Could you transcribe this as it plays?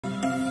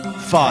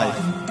5,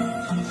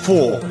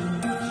 4,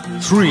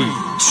 3,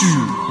 2,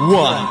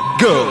 1,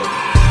 go!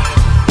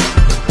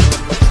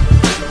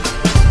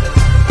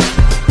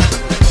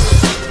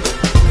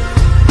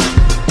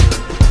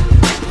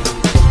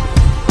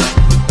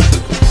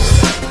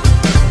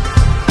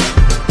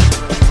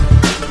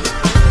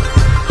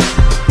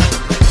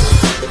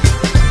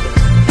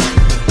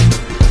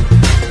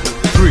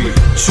 3,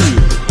 2,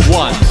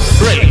 1,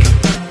 break!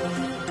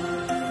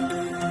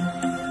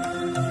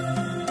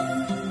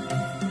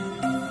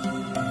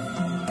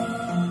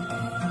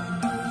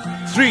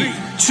 3,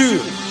 2,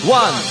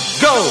 1,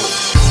 go!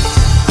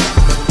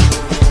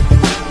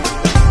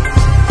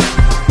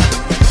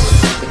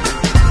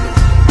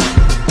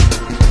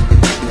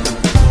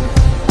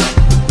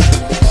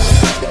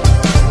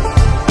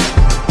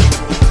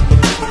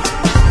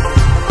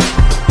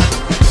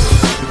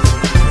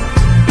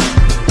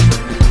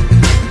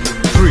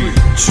 3,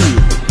 2,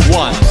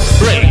 1,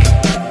 break!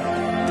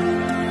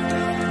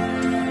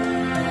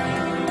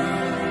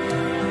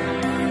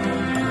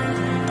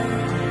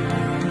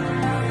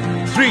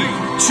 3,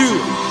 2,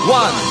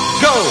 1,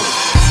 go!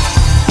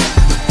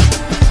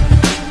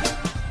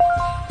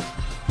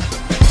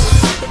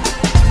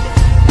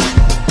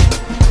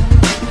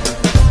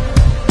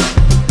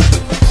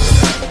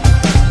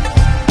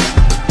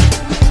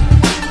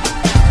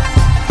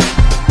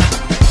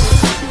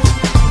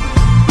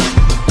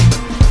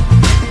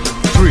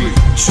 3,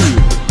 2,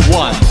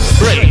 1,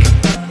 break!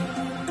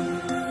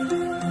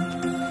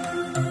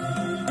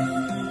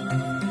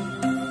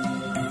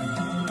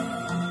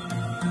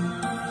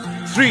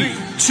 3,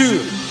 2,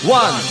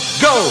 1,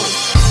 go!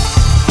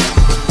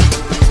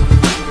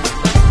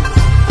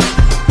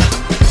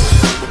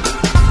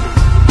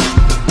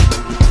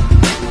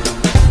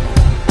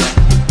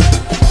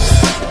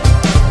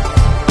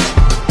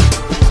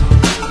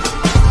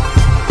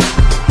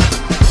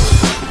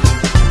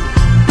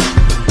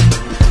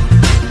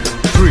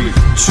 3,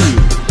 2,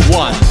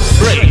 1,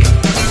 break!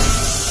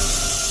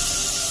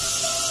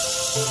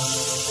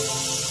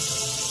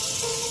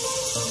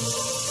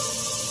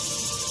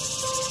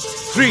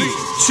 3,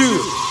 2,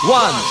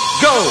 1,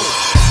 go!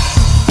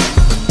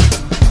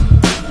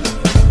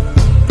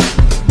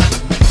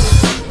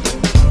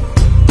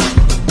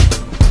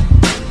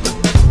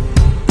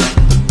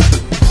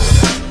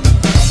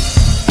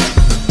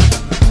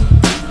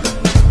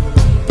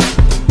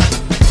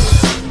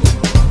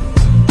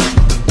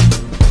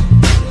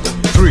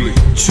 3,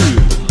 2,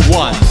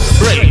 1,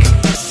 break!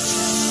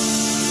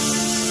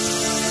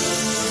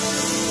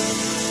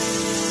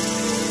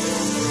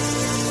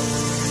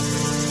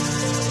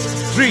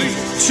 3,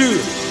 2,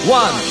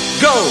 1,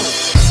 go!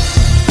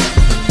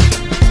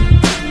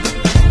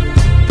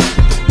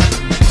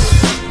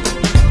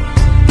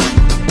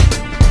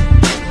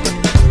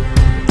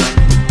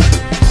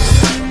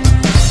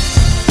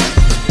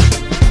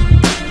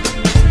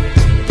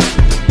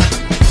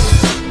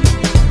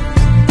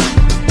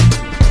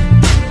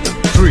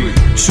 3,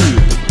 2,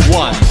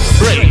 1,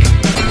 break!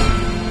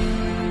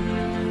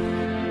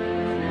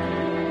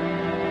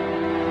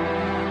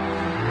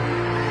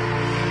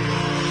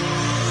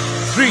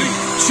 3,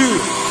 2,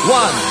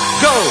 1,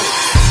 go!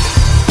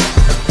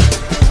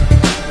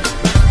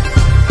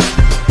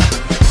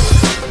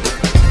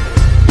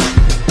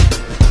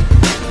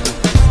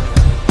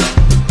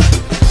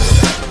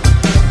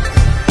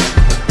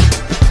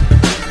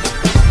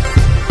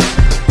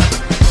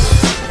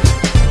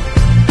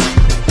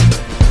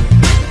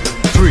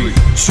 3,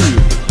 2,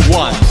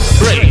 1,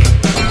 break!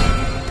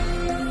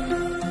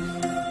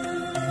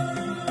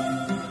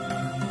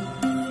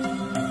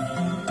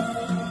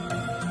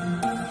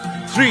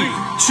 3,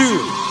 2,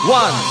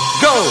 1,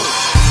 go!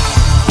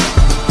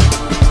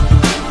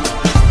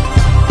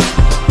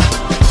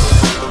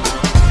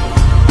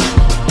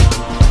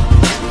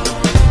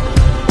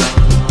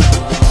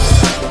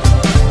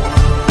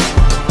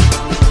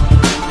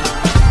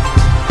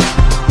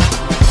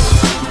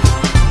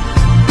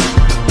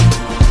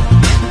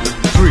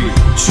 3,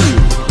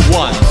 2,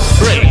 1,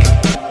 break!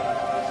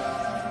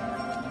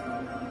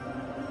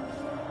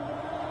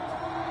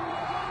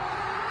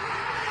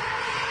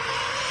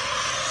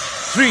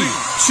 3,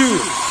 2,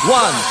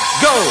 1,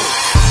 go!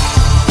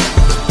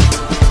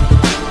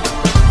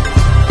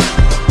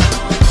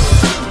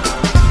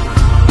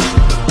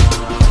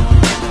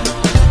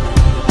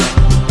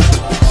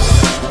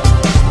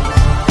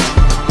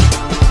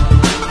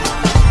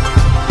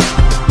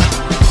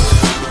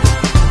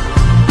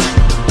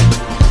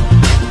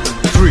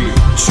 3,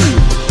 2,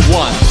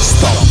 1,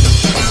 stop!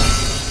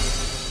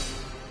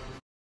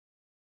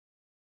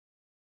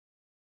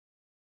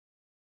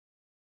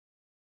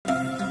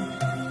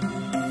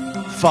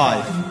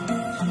 5,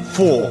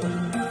 4,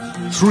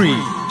 3,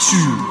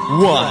 2,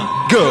 1,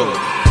 go!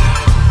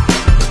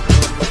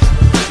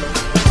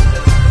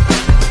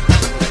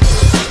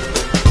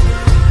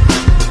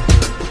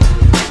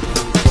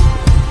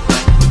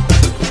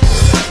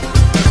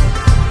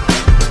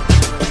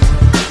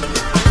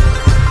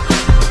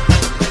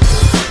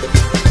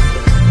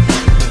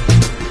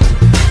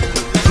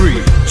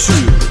 3, 2,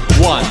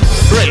 1,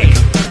 break!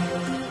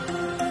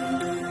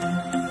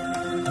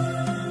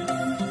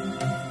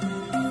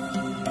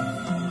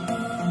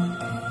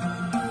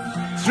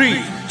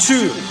 3,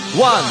 2,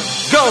 1,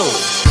 go!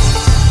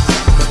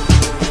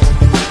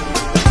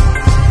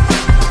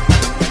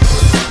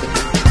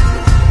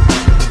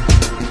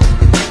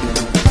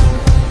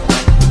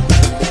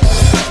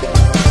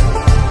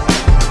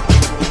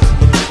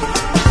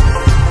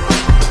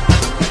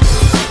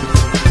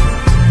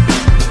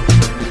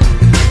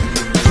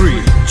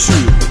 3, 2,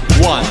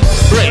 1,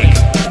 break!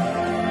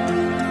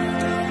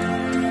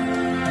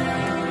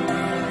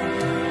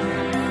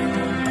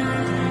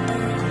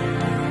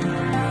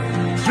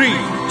 3,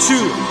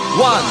 2,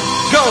 1,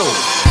 go!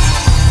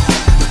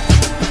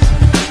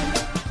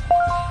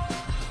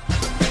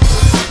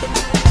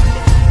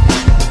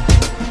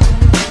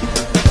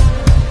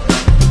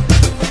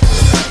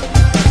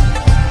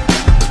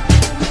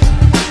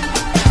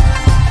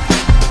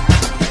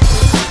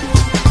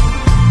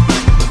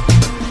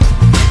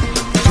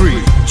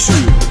 3, 2,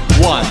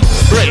 1,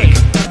 break!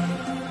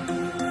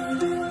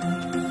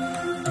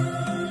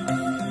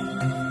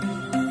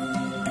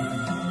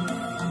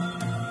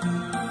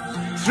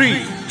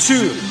 3,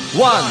 2,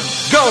 1,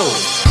 go!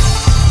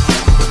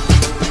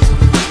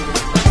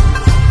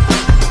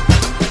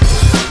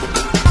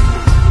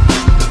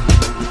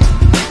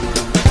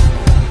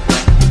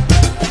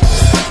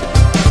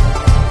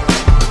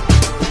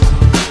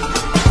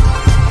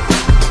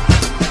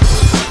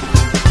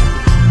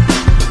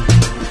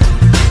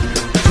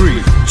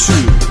 3,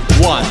 2,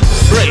 1,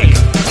 break!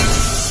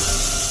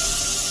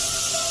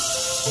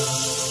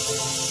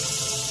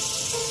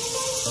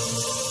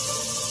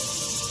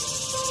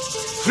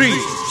 3,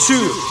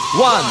 2,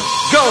 1,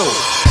 go!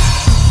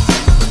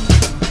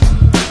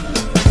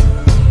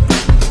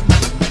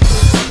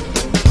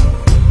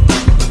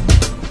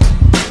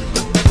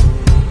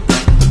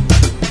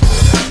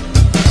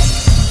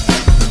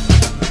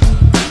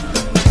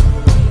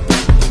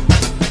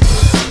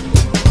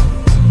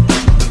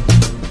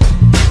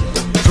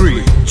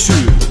 3, 2,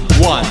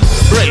 1,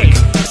 break!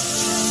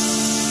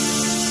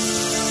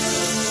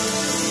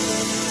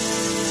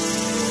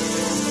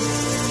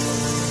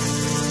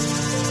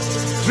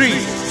 3,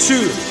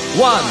 2,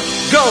 1,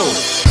 go!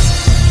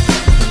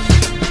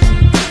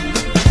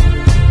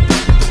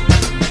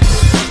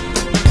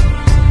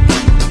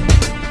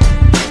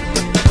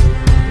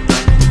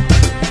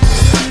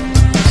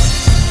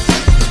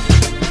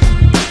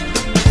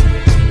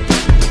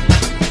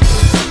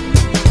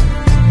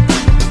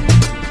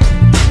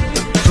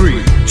 3,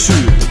 2,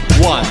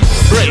 1,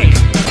 break!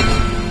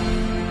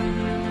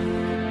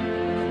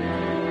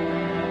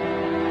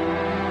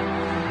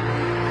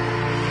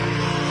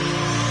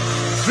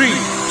 3,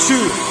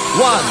 2,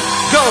 1,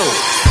 go!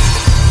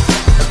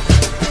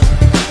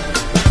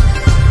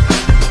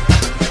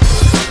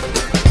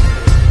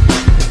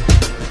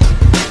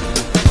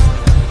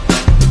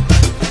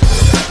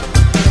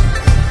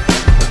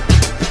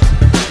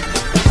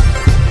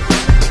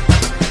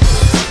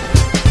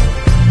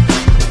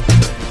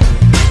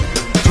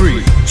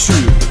 3, 2,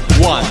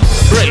 1,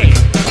 break!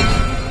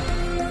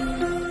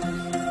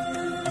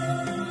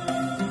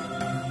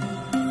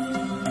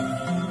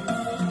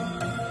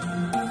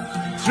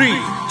 3,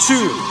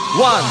 2,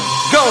 1,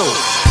 go!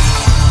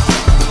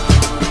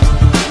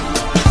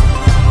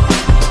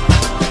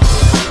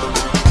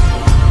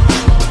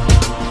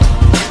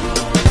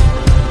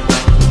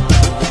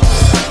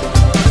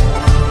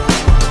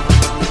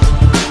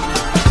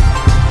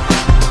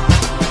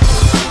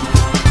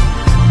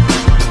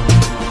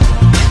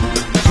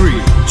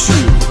 3, 2,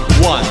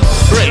 1,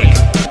 break!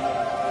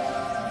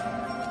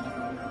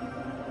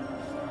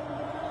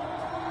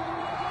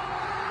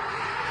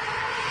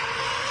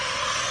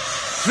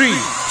 3,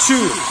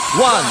 2,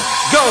 1,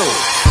 go!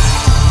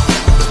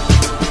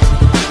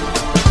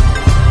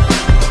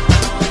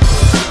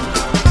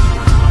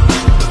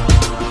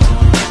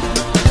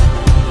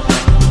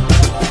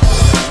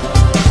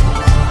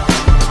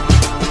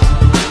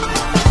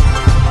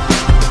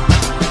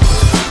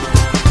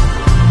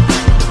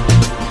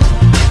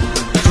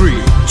 3,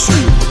 2,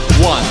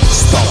 1,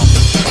 stop!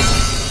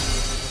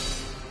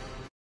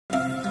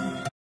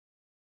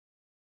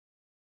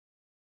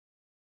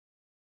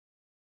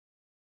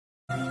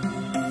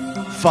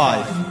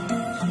 5,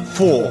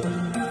 4,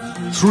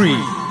 3,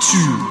 2,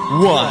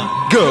 1,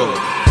 go!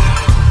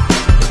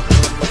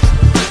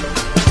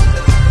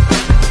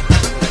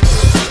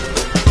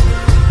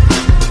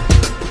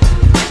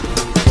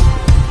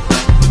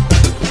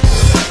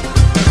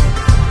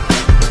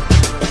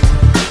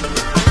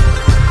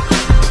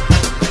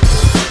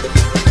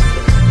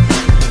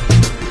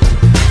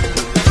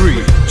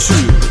 3,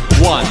 2,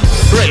 1,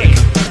 break!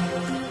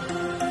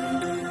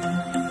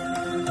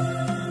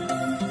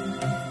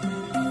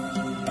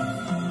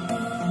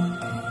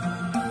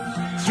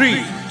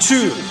 3,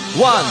 2,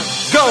 1,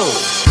 go!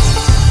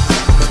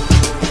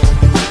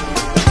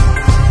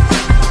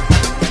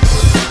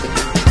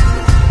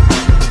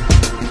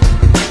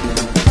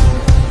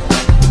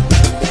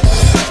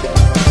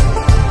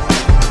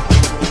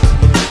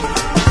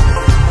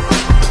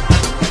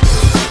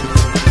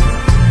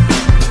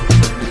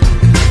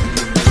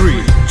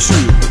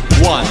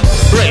 1,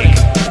 break.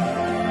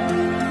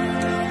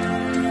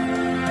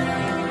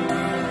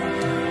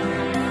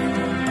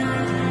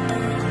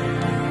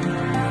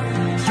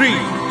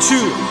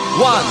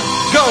 one,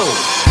 go!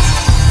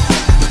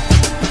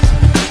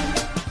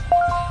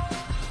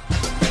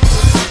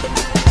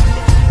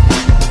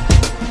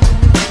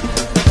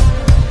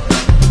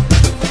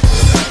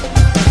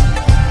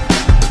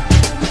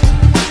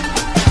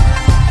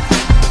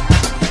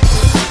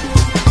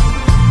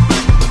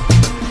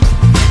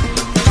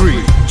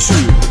 3, 2,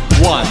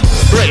 1,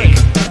 break!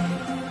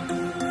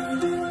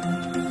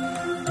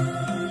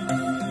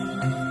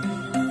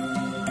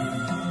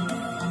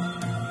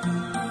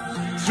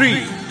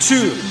 3,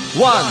 2,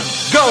 1,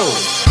 go!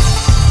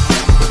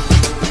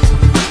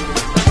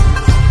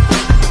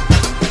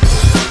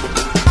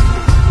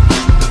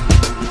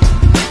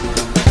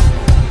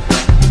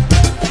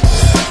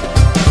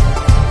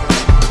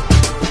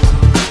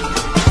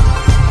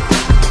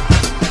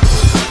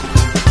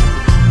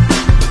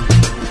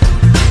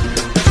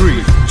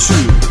 3, 2,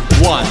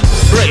 1,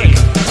 break!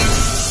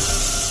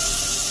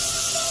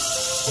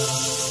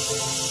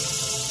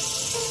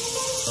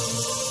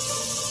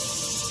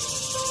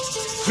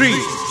 3,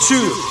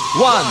 2,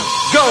 1,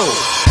 go!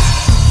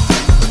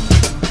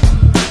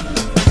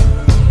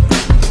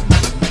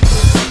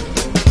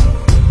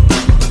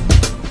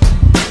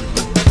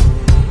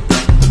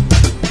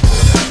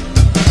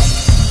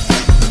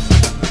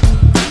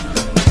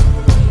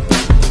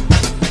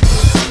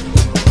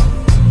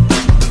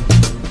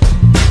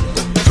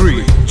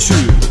 3, 2,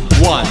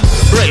 1,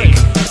 break!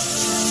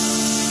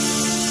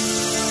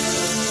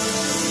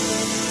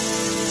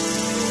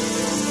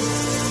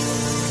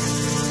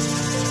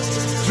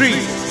 3,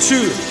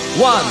 2,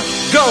 1,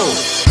 go!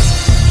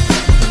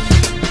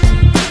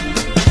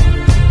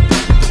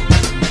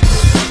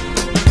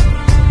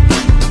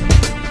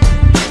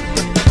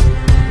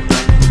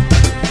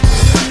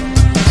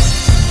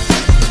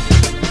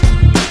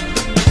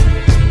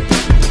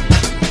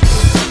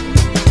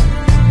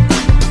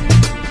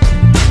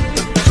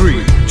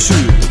 3, 2,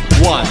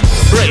 1,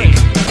 break!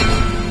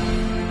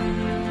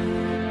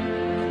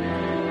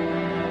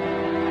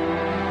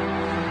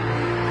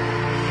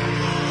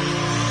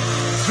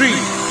 3,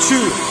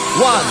 2,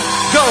 1,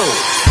 go!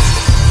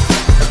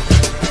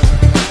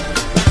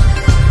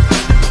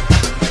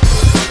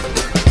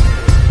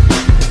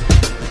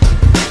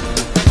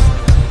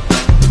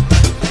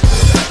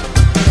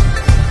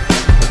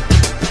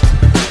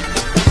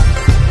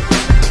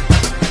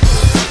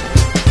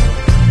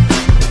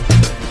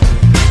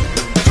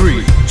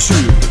 3, 2,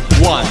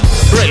 1,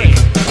 break!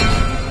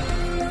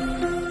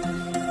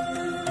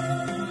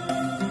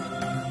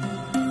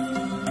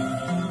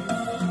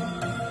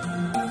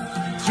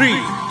 3,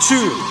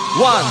 2,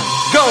 1,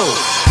 go!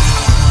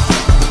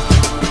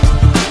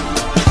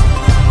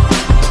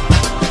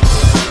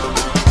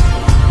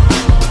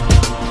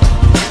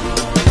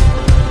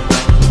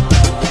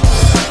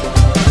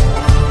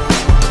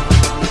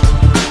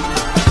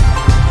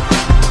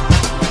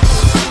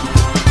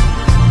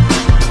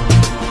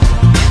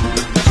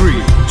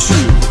 3,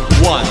 2,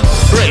 1,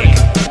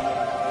 break!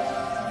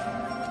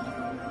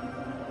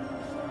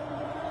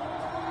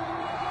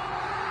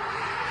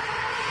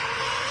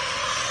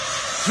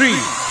 3,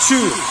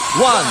 2,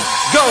 1,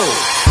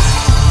 go!